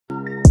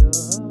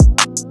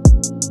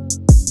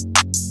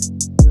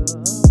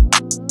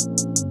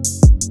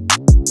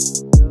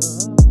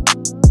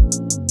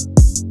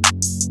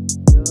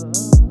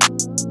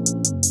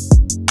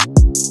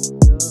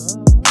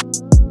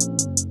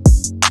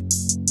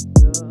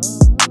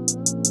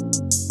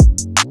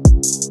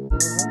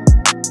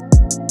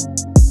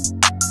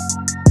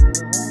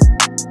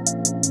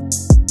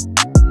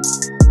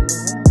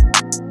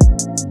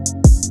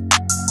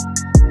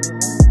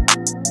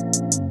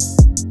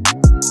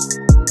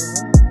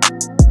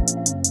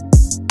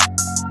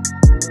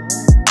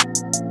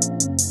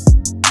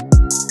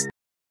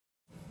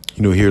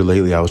Here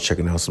lately I was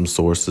checking out some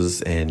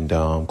sources and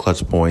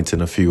Clutch Points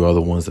and a few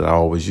other ones that I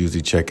always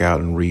usually check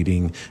out and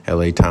reading,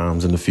 LA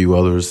Times and a few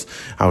others.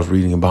 I was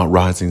reading about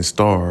Rising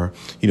Star,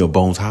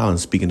 Bones Hyland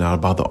speaking out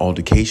about the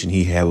altercation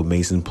he had with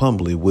Mason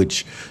Plumlee,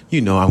 which,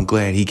 I'm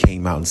glad he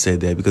came out and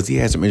said that because he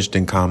had some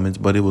interesting comments,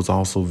 but it was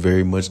also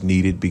very much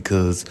needed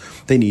because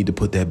they need to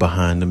put that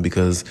behind them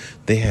because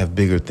they have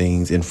bigger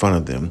things in front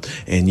of them.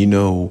 And,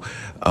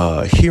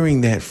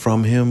 hearing that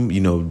from him,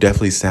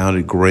 definitely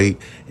sounded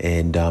great.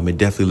 And it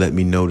definitely let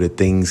me know that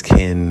things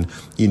can,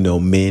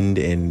 mend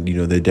and,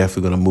 they're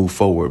definitely going to move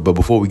forward. But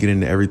before we get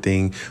into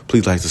everything,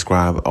 please like,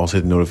 subscribe, also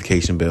hit the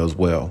notification bell as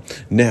well.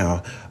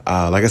 Now,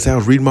 like I said, I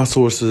was reading my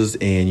sources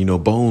and,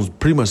 Bones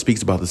pretty much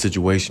speaks about the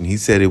situation. He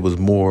said it was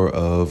more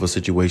of a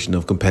situation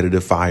of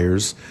competitive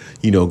fires,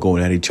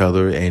 going at each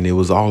other. And it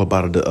was all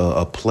about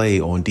a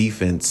play on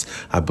defense,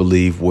 I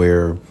believe,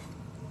 where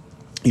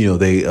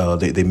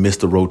they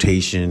missed a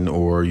rotation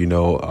or,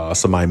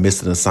 somebody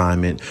missed an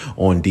assignment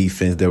on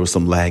defense. There was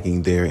some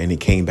lagging there and it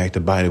came back to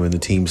bite them and the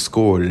team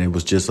scored. And it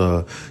was just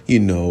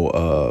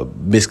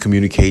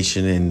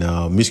miscommunication and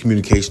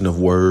miscommunication of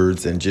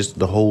words and just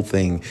the whole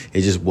thing.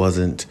 It just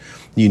wasn't,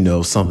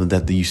 something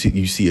that you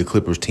see a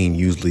Clippers team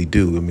usually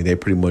do. I mean, they're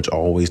pretty much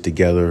always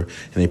together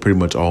and they're pretty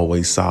much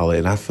always solid.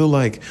 And I feel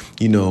like,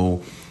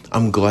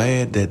 I'm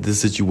glad that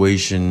this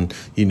situation,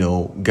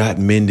 got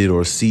mended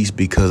or ceased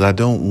because I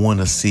don't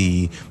want to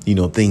see,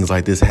 things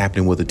like this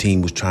happening with a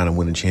team who's trying to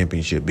win a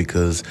championship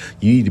because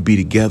you need to be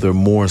together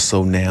more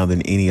so now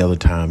than any other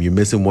time. You're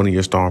missing one of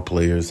your star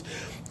players.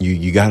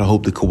 You got to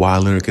hope that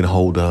Kawhi Leonard can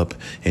hold up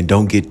and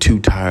don't get too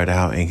tired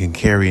out and can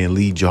carry and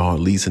lead y'all at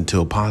least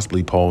until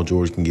possibly Paul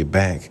George can get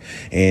back.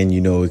 And,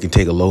 it can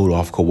take a load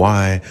off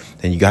Kawhi.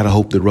 And you got to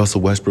hope that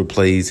Russell Westbrook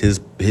plays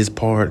his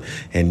part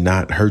and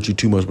not hurt you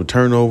too much with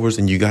turnovers.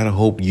 And you got to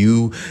hope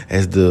you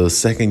as the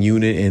second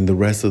unit and the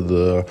rest of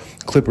the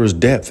Clippers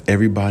depth,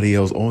 everybody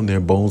else on there,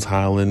 Bones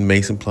Hyland,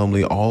 Mason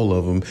Plumlee, all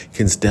of them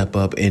can step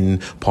up in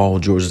Paul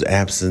George's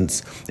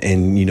absence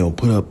and,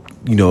 put up,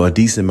 a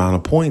decent amount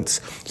of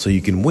points so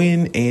you can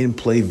win and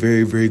play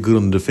very, very good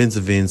on the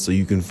defensive end so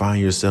you can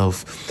find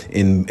yourself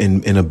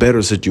in a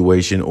better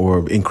situation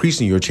or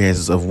increasing your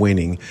chances of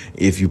winning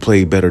if you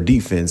play better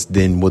defense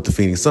than what the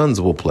Phoenix Suns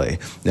will play.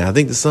 Now, I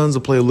think the Suns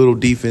will play a little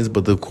defense,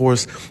 but of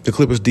course, the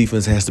Clippers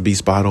defense has to be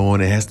spot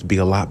on. It has to be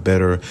a lot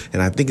better.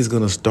 And I think it's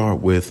going to start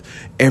with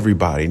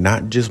everybody,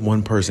 not just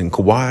one person.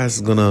 Kawhi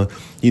is going to,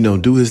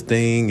 do his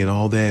thing and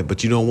all that,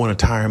 but you don't want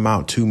to tire him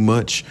out too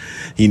much,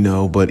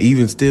 but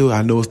even still,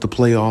 I know it's the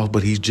playoffs,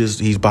 but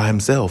he's by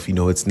himself.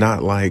 It's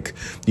not like,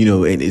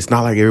 and it's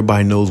not like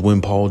everybody knows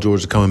when Paul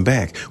George is coming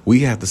back.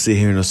 We have to sit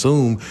here and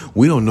assume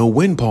we don't know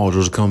when Paul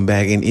George will come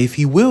back and if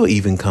he will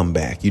even come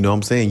back. You know what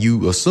I'm saying?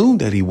 You assume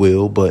that he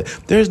will, but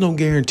there's no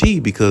guarantee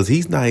because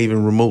he's not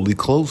even remotely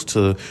close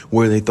to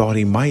where they thought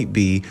he might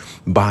be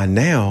by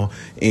now.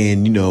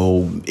 And,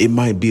 it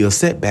might be a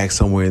setback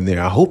somewhere in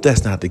there. I hope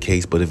that's not the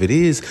case. But if it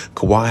is,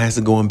 Kawhi has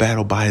to go in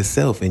battle by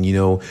himself. And,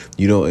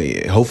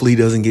 hopefully he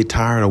doesn't get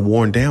tired or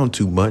worn down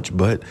too much.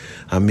 But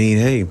I mean,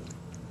 hey,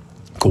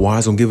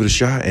 Kawhi's going to give it a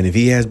shot. And if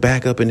he has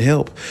backup and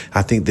help,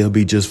 I think they'll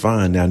be just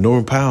fine. Now,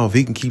 Norman Powell, if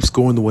he can keep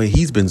scoring the way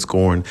he's been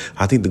scoring,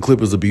 I think the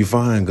Clippers will be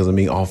fine because,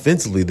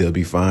 offensively, they'll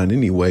be fine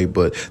anyway.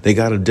 But they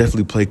got to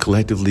definitely play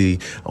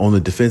collectively on the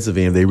defensive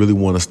end. They really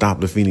want to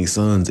stop the Phoenix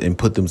Suns and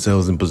put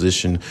themselves in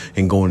position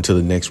and go into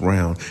the next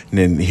round. And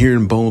then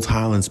hearing Bones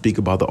Hyland speak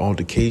about the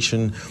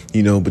altercation,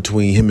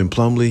 between him and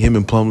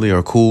Plumlee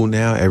are cool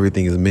now.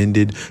 Everything is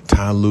mended.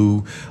 Ty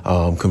Lue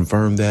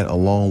confirmed that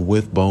along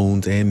with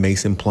Bones and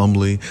Mason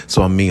Plumlee.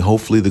 So,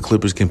 hopefully the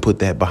Clippers can put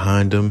that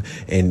behind them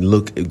and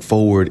look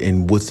forward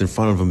in what's in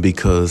front of them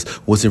because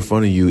what's in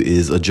front of you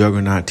is a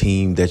juggernaut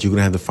team that you're going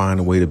to have to find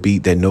a way to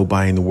beat that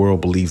nobody in the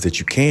world believes that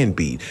you can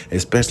beat,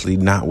 especially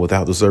not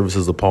without the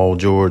services of Paul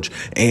George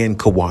and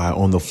Kawhi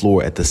on the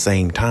floor at the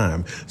same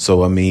time.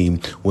 So,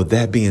 with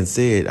that being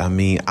said,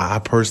 I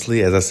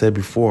personally, as I said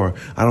before,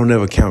 I don't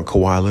ever count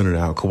Kawhi Leonard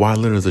out. Kawhi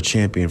Leonard is a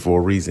champion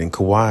for a reason.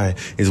 Kawhi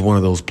is one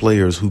of those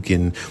players who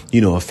can,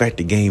 affect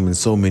the game in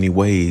so many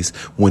ways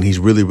when he's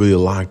really,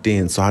 really locked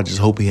in. So I just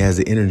hope he has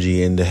the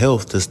energy and the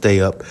health to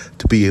stay up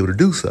to be able to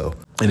do so.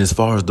 And as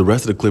far as the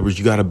rest of the Clippers,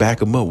 you got to back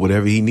him up,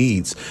 whatever he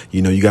needs.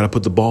 You got to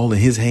put the ball in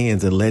his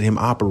hands and let him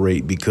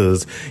operate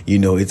because,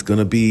 it's going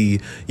to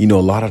be, a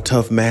lot of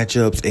tough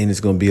matchups and it's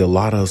going to be a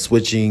lot of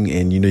switching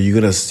and, you're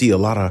going to see a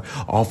lot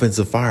of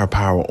offensive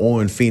firepower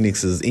on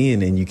Phoenix's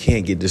end and you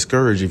can't get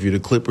discouraged if you're the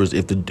Clippers,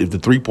 if the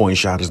 3-point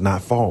shot is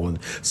not falling.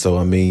 So,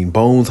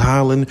 Bones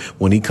Hyland,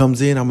 when he comes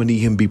in, I'm going to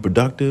need him to be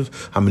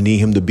productive. I'm going to need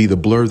him to be the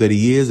blur that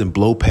he is and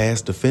blow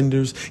past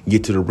defenders,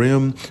 get to the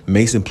rim.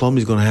 Mason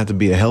Plumlee's going to have to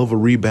be a hell of a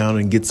rebounder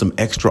and get some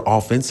extra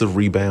offensive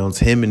rebounds.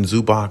 Him and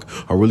Zubac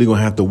are really going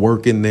to have to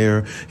work in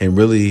there and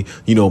really,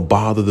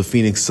 bother the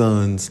Phoenix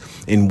Suns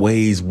in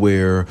ways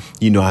where,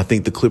 I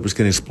think the Clippers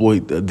can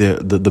exploit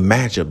the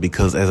matchup,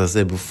 because as I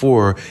said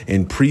before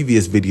in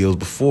previous videos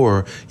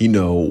before,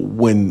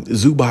 when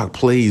Zubac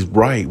plays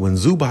right, when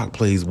Zubac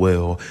plays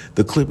well,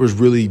 the Clippers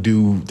really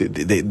do.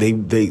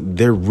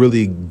 They're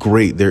really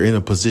great. They're in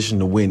a position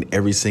to win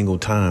every single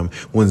time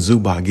when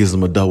Zubac gives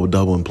them a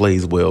double-double and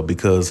plays well,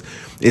 because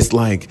it's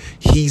like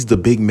he's the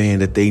big man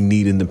that they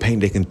need in the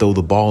paint they can throw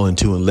the ball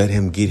into and let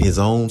him get his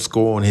own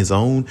score on his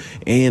own.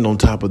 And on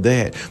top of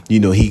that,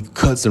 he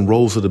cuts and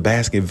rolls to the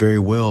basket very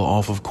well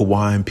off of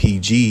Kawhi and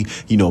PG,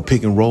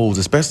 pick and rolls,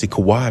 especially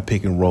Kawhi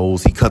pick and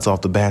rolls. He cuts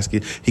off the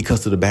basket. He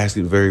cuts to the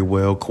basket very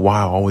well.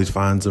 Kawhi always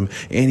finds him,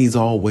 and he's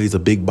always a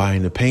big body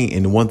in the paint.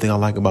 And the one thing I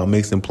like about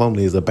Mason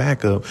Plumlee as a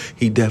backup,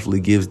 he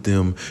definitely gives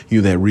them,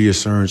 that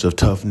reassurance of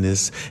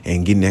toughness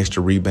and getting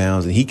extra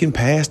rebounds. And he can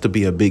pass to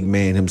be a big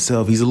man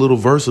himself. He's a little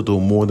versatile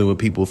more than what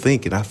people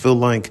think. And I feel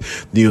like,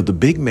 the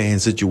big man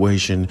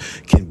situation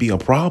can be a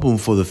problem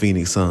for the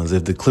Phoenix Suns.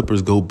 If the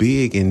Clippers go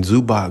big and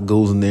Zubac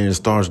goes in there and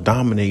starts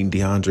dominating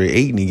DeAndre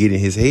Ayton and getting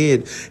his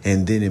head,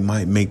 and then it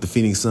might make the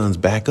Phoenix Suns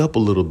back up a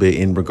little bit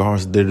in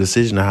regards to their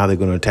decision of how they're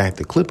going to attack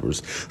the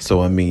Clippers.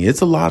 So,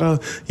 it's a lot of,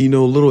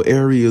 little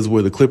areas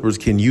where the Clippers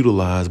can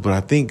utilize. But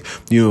I think,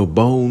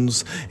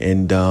 Bones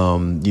and,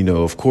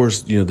 of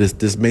course,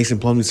 this Mason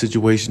Plumlee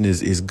situation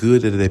is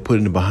good that they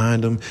put it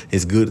behind them.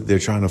 It's good that they're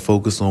trying to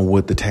focus on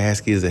what the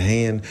task is at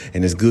hand.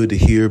 And it's good to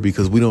hear,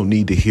 because we don't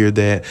need to hear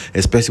that,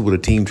 especially with a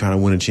team trying to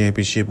win a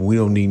championship. We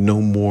don't need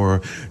no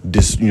more,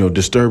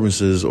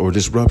 disturbances or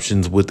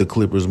disruptions with the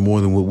Clippers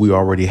more than what we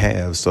already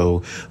have.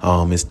 So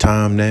it's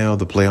time now.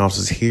 The playoffs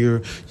is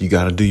here. You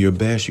got to do your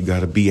best. You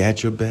got to be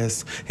at your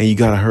best, and you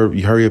got to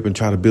hurry up and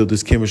try to build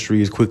this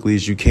chemistry as quickly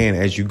as you can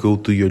as you go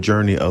through your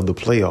journey of the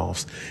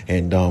playoffs.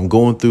 And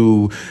going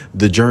through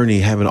the journey,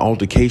 having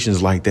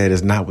altercations like that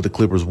is not what the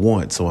Clippers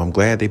want. So I'm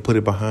glad they put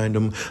it behind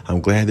them.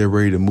 I'm glad they're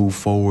ready to move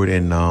forward.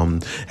 And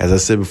as I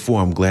said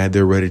before, I'm glad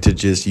they're ready to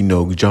just,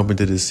 jump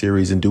into this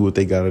series and do what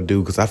they got to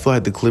do, because I feel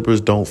like the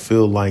Clippers don't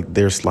feel like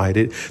they're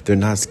slighted. They're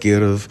not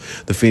scared of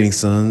the Phoenix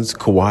Suns.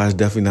 Kawhi is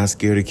definitely not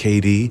scared of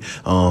KD.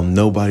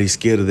 Nobody's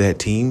scared of that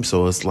team.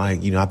 So it's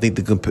like, I think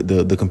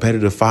the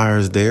competitive fire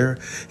is there.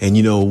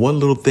 And, one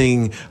little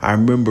thing I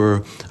remember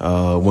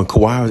when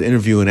Kawhi was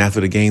interviewing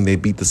after the game they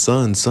beat the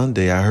Suns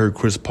Sunday, I heard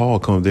Chris Paul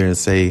come up there and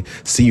say,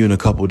 "See you in a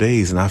couple of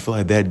days." And I feel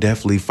like that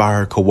definitely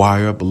fired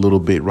Kawhi up a little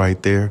bit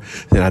right there.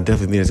 And I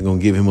definitely think it's going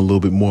to give him a little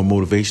bit more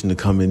motivation to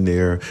come in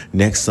there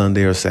next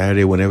Sunday or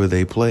Saturday, whenever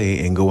they play,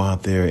 and go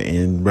out there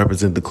and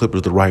represent the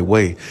Clippers the right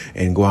way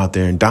and go out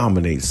there and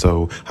dominate.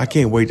 So I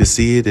can't wait to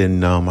see it,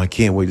 and I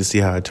can't wait to see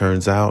how it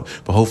turns out.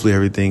 But hopefully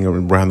everything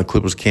around the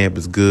Clippers camp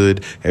is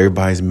good.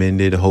 Everybody's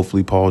mended.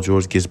 Hopefully Paul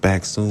George gets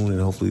back soon,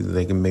 and hopefully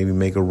they can maybe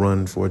make a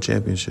run for a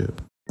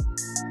championship.